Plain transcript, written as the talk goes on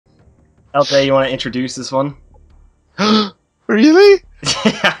LJ, you want to introduce this one? Really?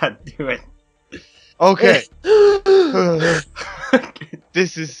 Yeah, do it. Okay.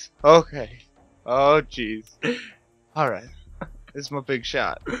 This is okay. Oh jeez. All right. This is my big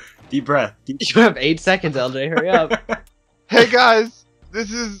shot. Deep breath. Deep You have 8 seconds, LJ. Hurry up. Hey guys,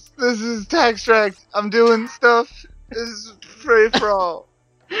 this is Tacstract. I'm doing stuff. This is free for all.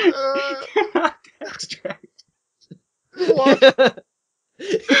 You're not Tacstract. What?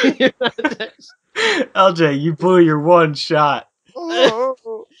 You're not text- LJ, you blew your one shot.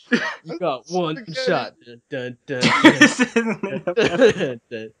 Oh, You got one Okay. shot. Dun, dun, This isn't dun, enough. dun,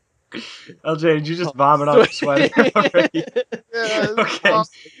 dun. LJ, did you just vomit on your sweater already? yeah.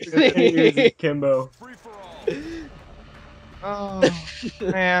 Okay. Here's Akimbo. Oh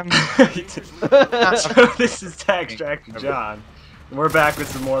man. So this is Tacstract and John. And we're back with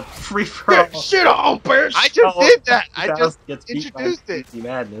some more free for all. Shit on, bitch! I just did that. I just gets beat by introduced it. Easy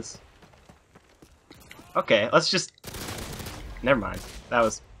Madness. Okay, let's just. Never mind.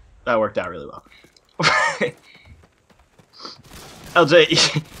 That worked out really well.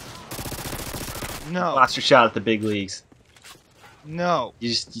 LJ, No. lost your shot at the big leagues. No. You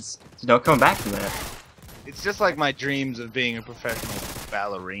just no coming back from that. It's just like my dreams of being a professional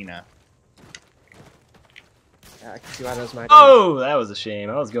ballerina. Yeah, I can see why that was my Oh, that was a shame.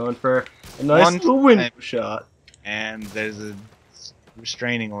 I was going for a nice One little window time. shot. And there's a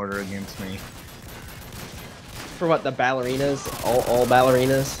restraining order against me. For what, the ballerinas? All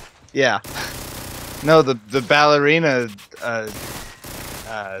ballerinas? Yeah. No, the ballerina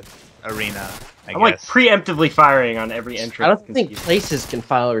arena, I I'm guess. like preemptively firing on every entrance. I don't think conceivable. places can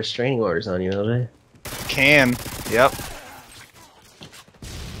file restraining orders on you, LJ. Can. Yep.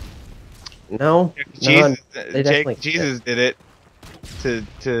 No? Jesus, they definitely Jesus did it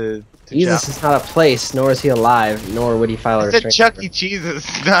to Jesus is not a place, nor is he alive, nor would he file a I said restraining Chuck E.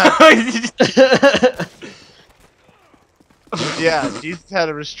 Cheese's, not... order. Yeah, Jesus had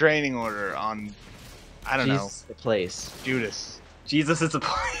a restraining order on, I don't Jesus, the place. know, Judas. Jesus is a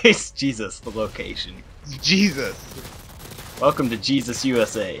place. Jesus, the location. Jesus. Welcome to Jesus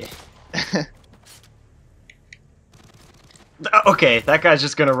USA. Okay, that guy's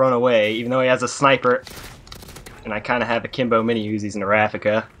just gonna run away, even though he has a sniper. And I kind of have Akimbo mini Uzis in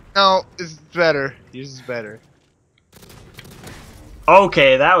Arafica. No, this is better. Yours is better.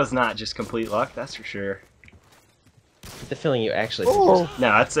 Okay, that was not just complete luck, that's for sure. Get the feeling you actually Oh.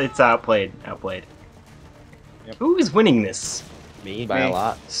 No, it's outplayed. Outplayed. Yep. Who is winning this? me by Me. a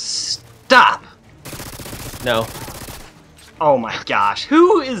lot. Stop! No, Oh my gosh,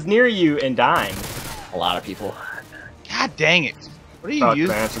 who is near you and dying? a lot of people. God dang it. What are you Thought to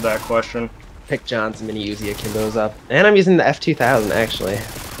using? answer that question. Pick John's mini Uzi Akimbo's up. And I'm using the F2000 actually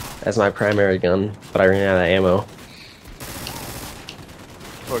as my primary gun, but I ran out of ammo.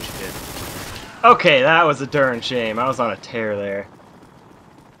 Of course you did. Okay, that was a darn shame. I was on a tear there.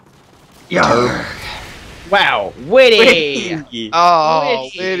 Yarr. Wow, witty! Oh,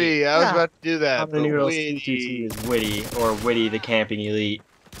 Witty. witty. I was Yeah. about to do that. The But noodles witty. is Witty, or Witty the camping elite.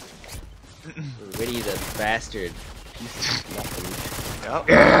 Witty the bastard. Piece of nothing. Yep.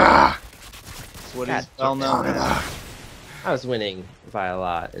 Yeah! That's what God he's well known as. I was winning by a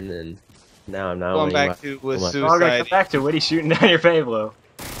lot, and then now I'm not Going winning back by to with so much. So we're gonna suicide. come back to Witty shooting down your Pablo.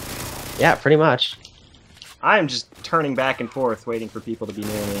 Yeah, pretty much. I am just turning back and forth, waiting for people to be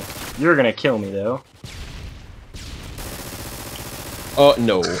near me. You're gonna kill me, though. Oh,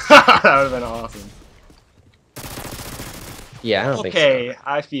 no. That would have been awesome. Yeah, I don't think so. Okay,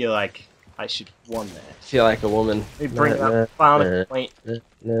 I feel like I should have won that. Feel like a woman. They bring Nah, up final nah, complaint.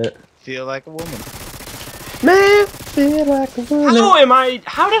 nah. Feel like a woman. Man, feel like a woman.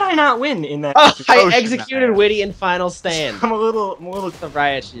 How did I not win in that? Oh, I Ocean executed Man. Witty in final stand. I'm a little The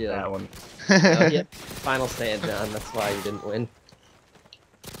riot shield. that one. Oh, yep. Final stand, John. That's why you didn't win.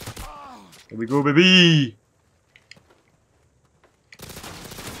 Here we go, baby.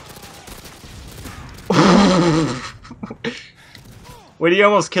 Witty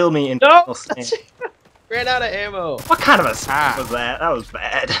almost killed me in No! final stand. Ran out of ammo. What kind of a snap was that? That was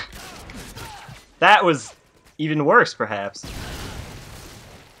bad. That was even worse, perhaps.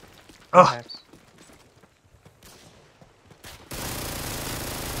 Oh, Perhaps.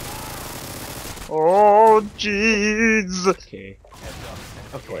 Oh, jeez. okay.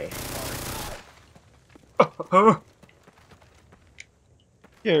 Okay.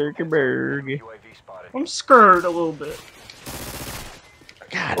 Kirkenberg. I'm scared a little bit.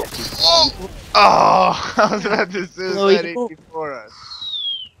 God, I just... Oh, I was about to suicide Chloe, before us.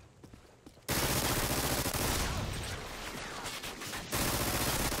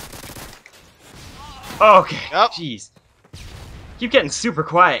 Okay. Yep. Jeez. Keep getting super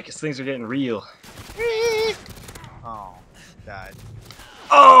quiet because things are getting real. Oh, died.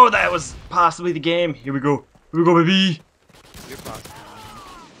 Oh, that was possibly the game. Here we go. Here we go, baby. You're possible.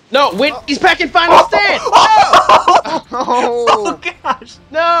 No, wait, he's back in final stand! Oh, Oh gosh.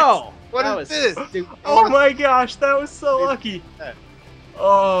 No! what That is was this? stupid. Oh my gosh, that was so lucky.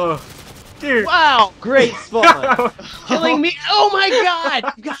 Oh, dude. Wow, great spawn. Killing me. Oh my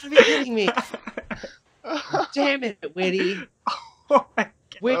god! You gotta be kidding me. Damn it, Witty. Oh my god.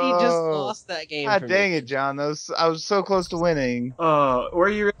 Witty just Oh. lost that game God for dang me. it, John. I was so close to winning. Where are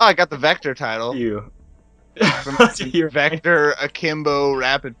you? Oh, I got the Vector title. You. From You're- Vector Akimbo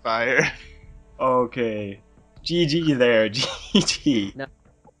Rapid Fire. Okay. GG there. GG.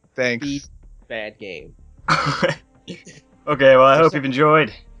 Thanks. Beat bad game. Okay, well, I hope you've enjoyed.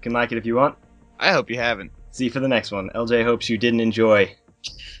 You can like it if you want. I hope you haven't. See you for the next one. LJ hopes you didn't enjoy.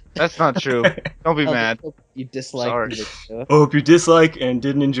 That's not true. Don't be Oh, mad. You disliked Sorry. the video. Hope you dislike and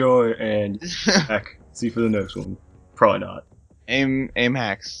didn't enjoy, and back. See you for the next one. Probably not. aim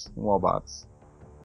hacks, wallbots.